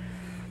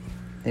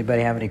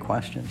 Anybody have any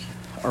questions?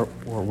 Or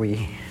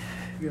we...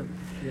 You have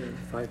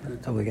 5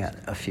 minutes. Oh, we got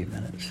a few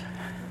minutes.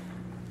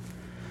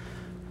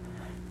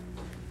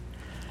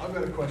 I've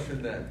got a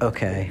question that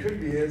could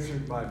be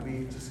answered by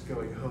me just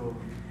going home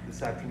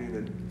this afternoon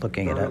and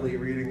looking thoroughly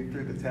reading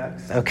through the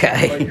text.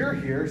 Okay. But you're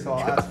here, so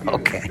I'll ask you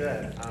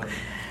instead.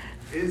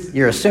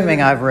 You're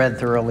assuming I've read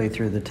thoroughly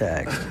through the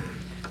text.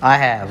 I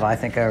have. I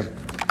think I've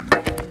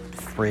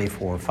 3,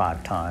 4,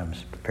 5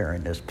 times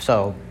preparing this.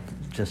 So,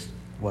 just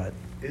what?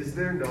 Is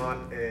there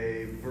not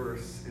a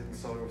verse in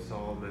Song of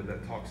Solomon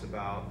that talks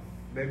about,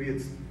 maybe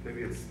it's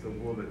the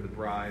woman, the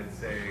bride,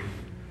 saying,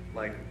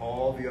 like,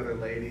 all the other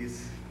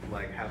ladies,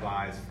 like, have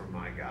eyes for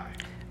my guy?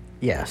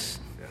 Yes.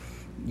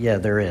 Yeah,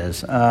 there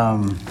is.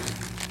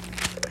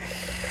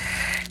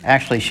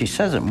 Actually, she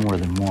says it more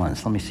than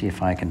once. Let me see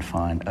if I can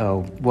find.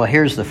 Oh, well,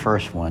 here's the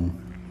first one.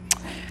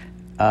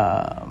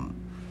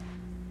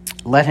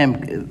 Let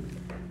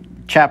him,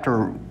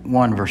 chapter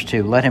 1, verse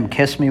 2, let him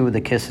kiss me with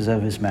the kisses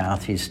of his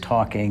mouth. He's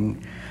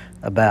talking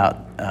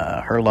about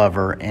her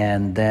lover.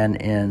 And then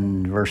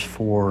in verse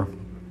 4,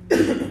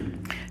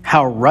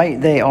 how right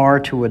they are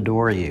to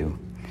adore you.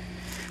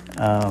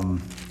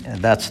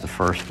 That's the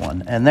first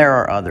one. And there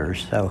are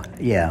others. So,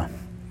 yeah.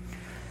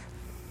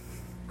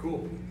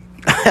 Cool.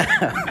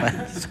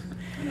 And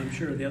I'm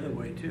sure the other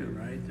way too,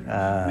 right?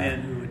 There's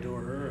men who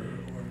adore her.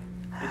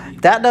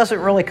 That doesn't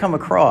really come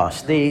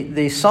across.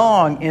 The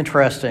song,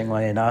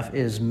 interestingly enough,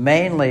 is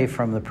mainly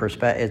from the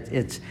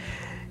perspective.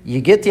 You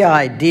get the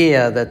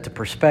idea that the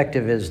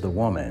perspective is the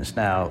woman's.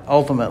 Now,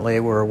 ultimately,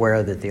 we're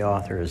aware that the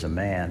author is a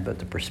man, but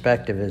the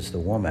perspective is the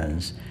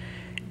woman's.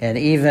 And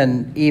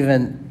even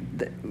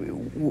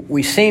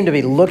we seem to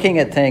be looking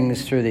at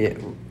things through the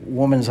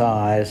woman's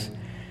eyes,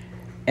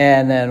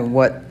 and then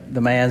what the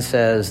man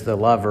says, the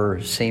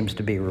lover, seems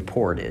to be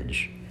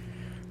reportage.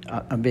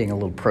 I'm being a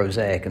little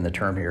prosaic in the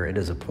term here. It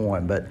is a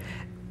poem,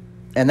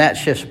 and that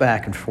shifts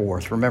back and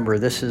forth. Remember,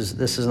 this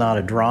is not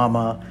a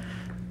drama,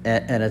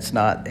 and it's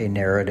not a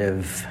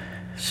narrative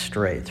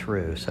straight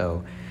through.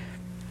 So,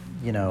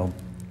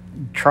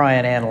 try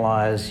and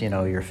analyze,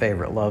 your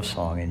favorite love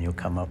song, and you'll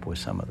come up with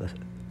some of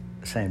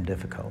the same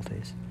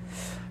difficulties.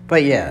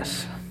 But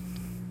yes,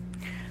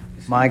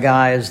 my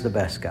guy is the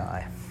best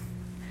guy.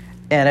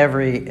 And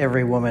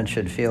every woman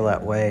should feel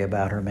that way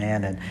about her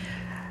man. And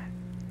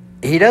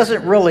he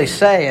doesn't really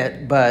say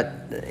it, but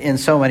in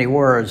so many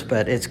words,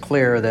 but it's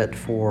clear that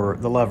for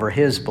the lover,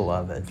 his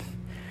beloved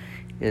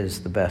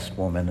is the best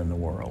woman in the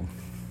world.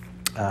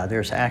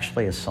 There's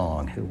actually a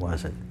song. Who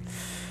was it?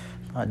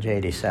 Not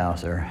J.D.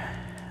 Souther.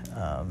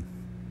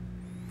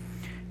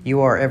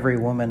 You are every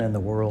woman in the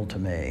world to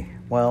me.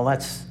 Well,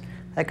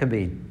 that could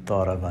be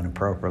thought of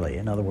inappropriately.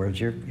 In other words,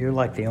 you're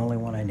like the only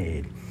one I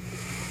need.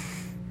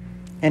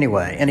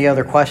 Anyway, any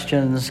other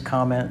questions,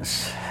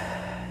 comments?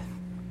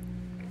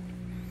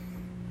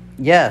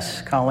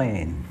 Yes,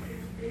 Colleen.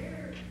 Is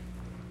there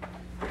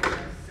a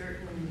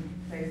certain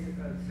place,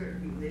 a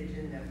certain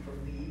religion that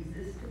believes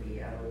this to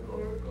be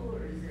allegorical,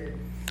 or is it?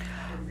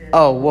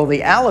 Oh, well,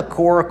 the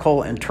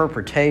allegorical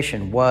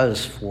interpretation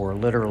was for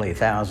literally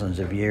thousands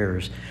of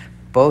years,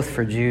 both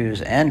for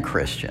Jews and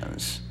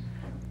Christians.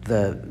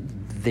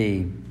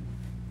 the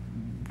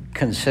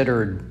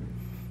considered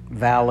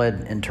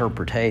valid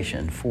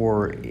interpretation.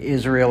 For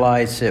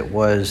Israelites, it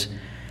was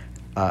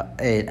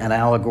an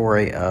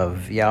allegory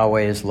of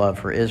Yahweh's love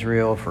for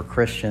Israel. For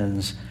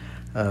Christians,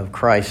 of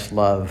Christ's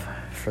love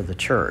for the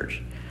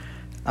church.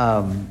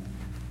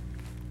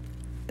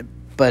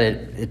 But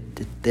it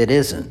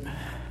isn't.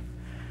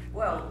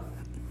 Well,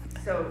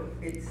 so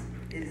is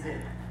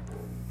it?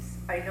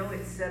 I know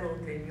it's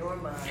settled in your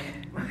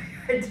mind. My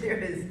idea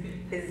is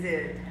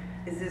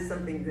this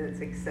something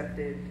that's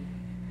accepted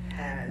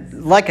as?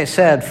 Like I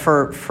said,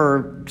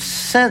 for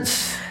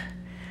since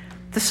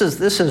this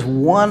is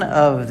one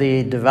of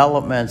the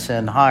developments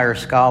in higher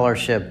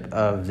scholarship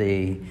of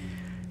the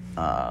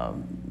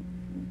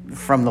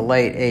from the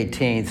late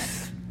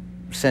 18th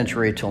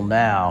century till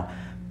now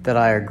that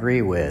I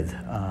agree with,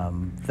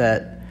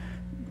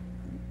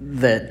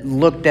 that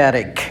looked at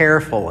it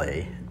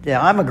carefully. Yeah,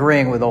 I'm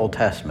agreeing with Old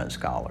Testament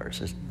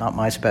scholars. It's not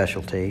my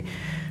specialty,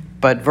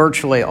 but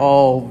virtually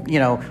all,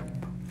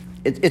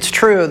 it's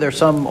true there's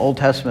some Old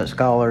Testament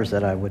scholars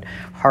that I would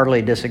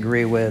hardly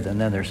disagree with,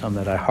 and then there's some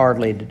that I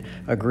hardly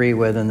agree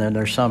with, and then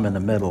there's some in the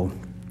middle.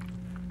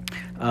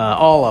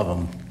 All of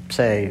them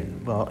say,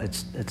 well,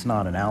 it's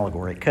not an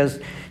allegory, because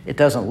it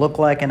doesn't look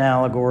like an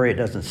allegory, it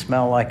doesn't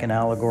smell like an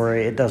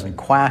allegory, it doesn't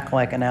quack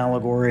like an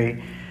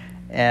allegory,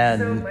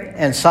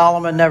 and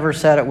Solomon never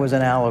said it was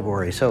an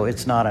allegory, so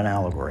it's not an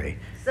allegory.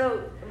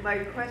 So my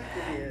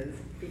question is,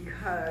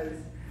 because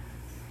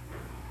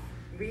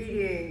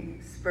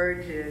reading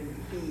Spurgeon,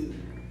 he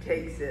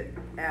takes it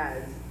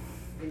as,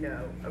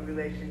 a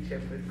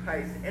relationship with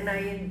Christ, and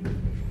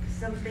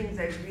some things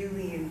I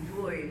really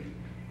enjoyed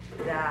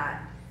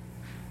that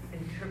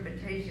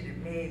interpretation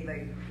it made,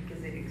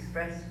 because it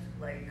expressed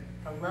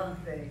a love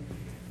thing.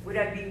 Would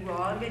I be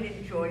wrong in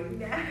enjoying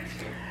that?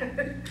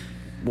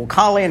 Well,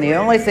 Colleen, the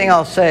only thing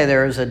I'll say,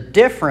 there is a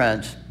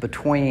difference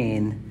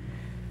between,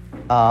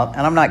 and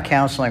I'm not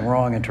counseling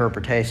wrong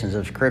interpretations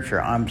of Scripture.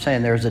 I'm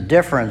saying there's a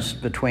difference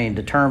between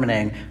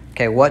determining,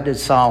 okay, what did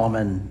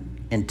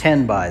Solomon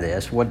intend by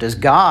this? What does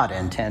God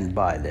intend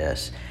by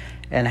this?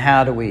 And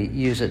how do we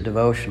use it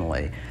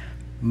devotionally?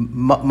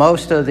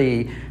 Most of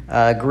the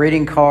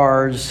greeting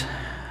cards,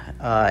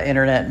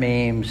 internet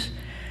memes,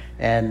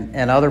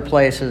 and other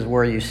places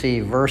where you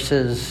see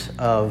verses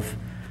of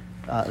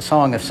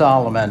Song of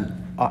Solomon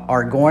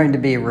are going to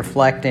be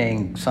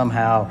reflecting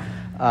somehow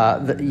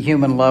the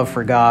human love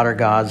for God or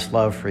God's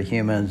love for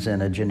humans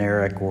in a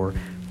generic or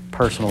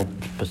personal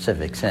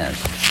specific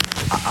sense.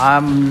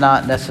 I'm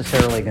not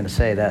necessarily going to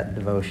say that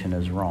devotion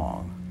is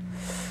wrong.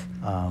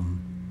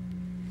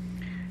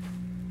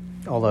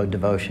 Although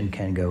devotion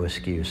can go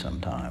askew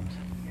sometimes.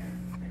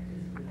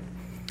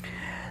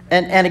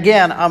 And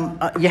again,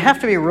 you have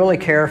to be really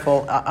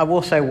careful. I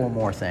will say one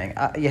more thing.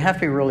 You have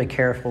to be really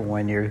careful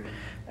when you're,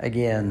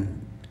 again,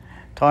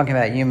 talking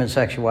about human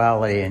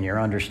sexuality and your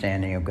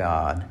understanding of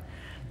God.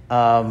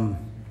 But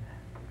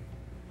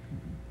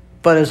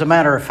as a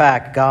matter of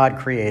fact, God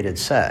created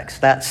sex.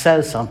 That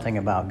says something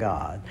about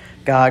God.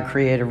 God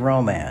created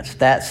romance.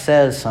 That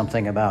says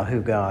something about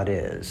who God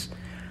is.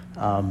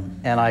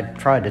 And I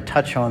tried to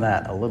touch on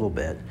that a little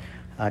bit.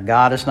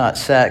 God is not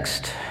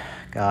sexed.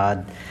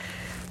 God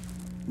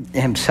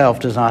himself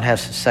does not have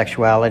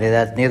sexuality.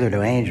 That neither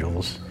do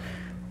angels.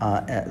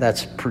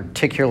 That's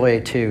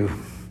particularly to,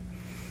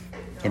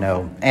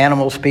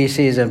 animal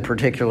species and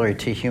particularly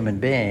to human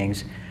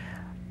beings.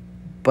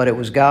 But it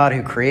was God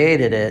who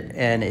created it,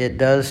 and it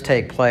does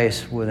take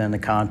place within the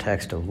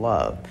context of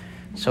love.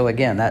 So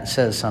again, that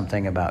says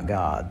something about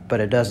God, but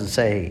it doesn't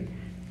say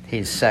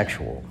he's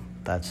sexual.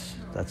 That's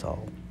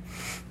all.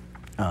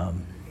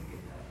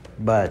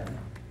 But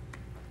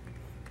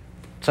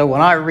so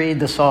when I read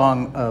the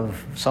Song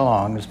of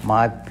Songs,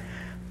 my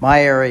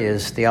area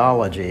is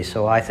theology.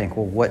 So I think,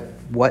 well,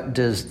 what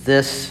does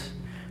this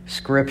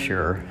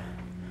scripture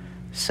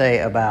say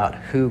about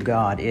who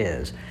God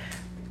is?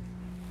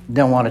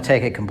 Don't want to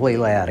take it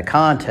completely out of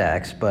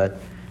context, but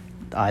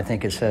I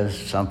think it says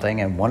something.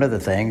 And one of the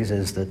things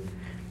is that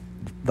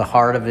the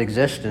heart of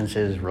existence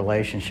is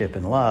relationship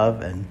and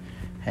love, and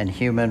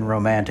human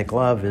romantic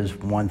love is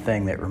one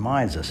thing that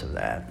reminds us of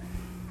that.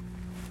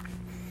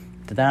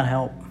 Did that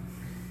help?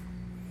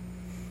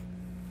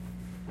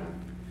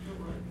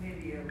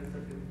 Maybe I was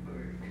looking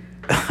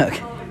for Okay.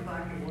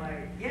 black and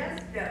white.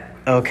 Yes, no.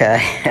 Okay.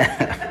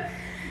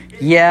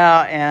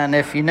 Yeah, and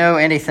if you know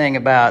anything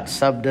about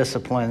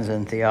subdisciplines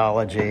in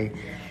theology,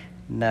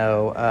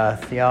 no,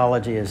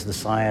 theology is the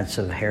science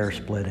of hair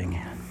splitting.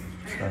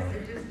 So. I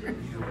just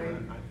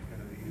enjoyed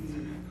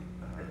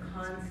the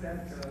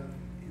concept of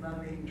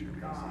loving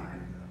God.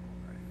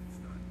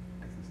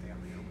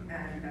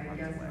 And I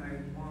guess I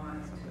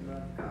want to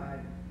love God.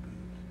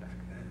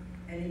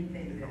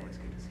 Anything that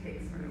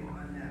takes me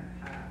on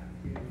that path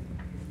is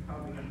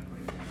probably going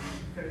to be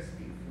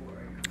thirsty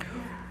for it.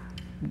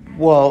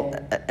 Well,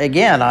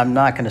 again, I'm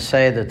not going to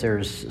say that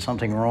there's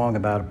something wrong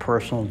about a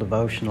personal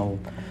devotional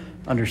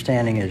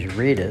understanding as you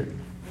read it.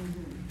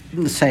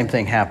 The same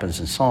thing happens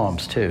in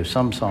Psalms, too.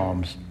 Some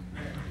Psalms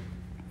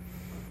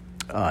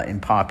in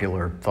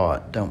popular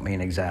thought don't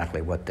mean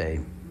exactly what they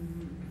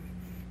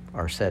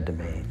are said to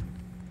mean.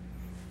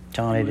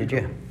 Johnny, did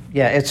you?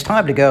 Yeah, it's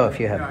time to go if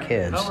you have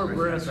kids. How are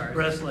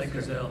breasts like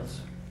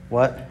gazelles?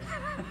 What?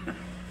 I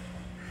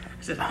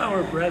said, how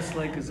are breasts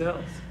like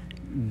gazelles?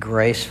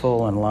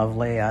 Graceful and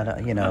lovely. I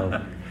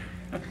don't,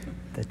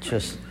 that's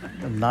just,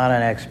 I'm not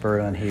an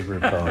expert on Hebrew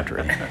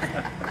poetry.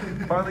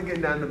 Finally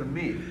getting down to the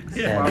meat.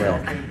 Yeah.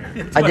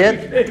 And,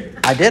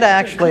 I did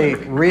actually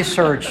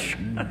research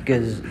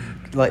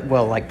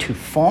like two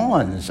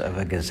fawns of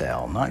a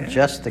gazelle, not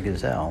just the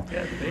gazelle.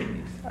 Yeah, the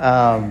babies.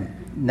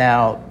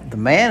 Now, the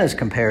man is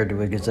compared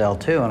to a gazelle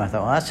too, and I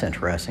thought, well, that's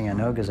interesting. I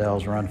know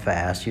gazelles run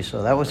fast. You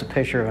saw that was a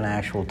picture of an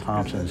actual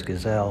Thompson's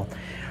gazelle,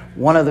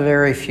 one of the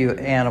very few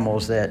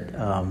animals that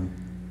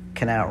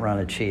can outrun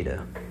a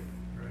cheetah.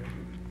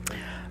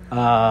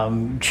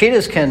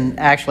 Cheetahs can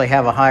actually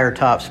have a higher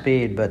top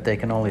speed, but they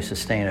can only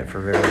sustain it for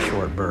very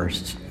short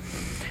bursts.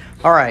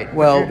 All right,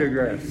 well,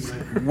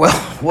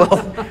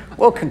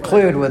 we'll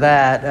conclude with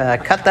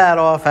that. Cut that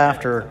off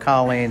after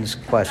Colleen's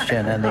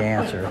question and the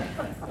answer.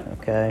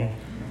 Okay?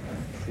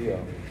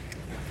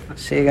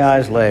 See you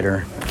guys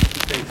later.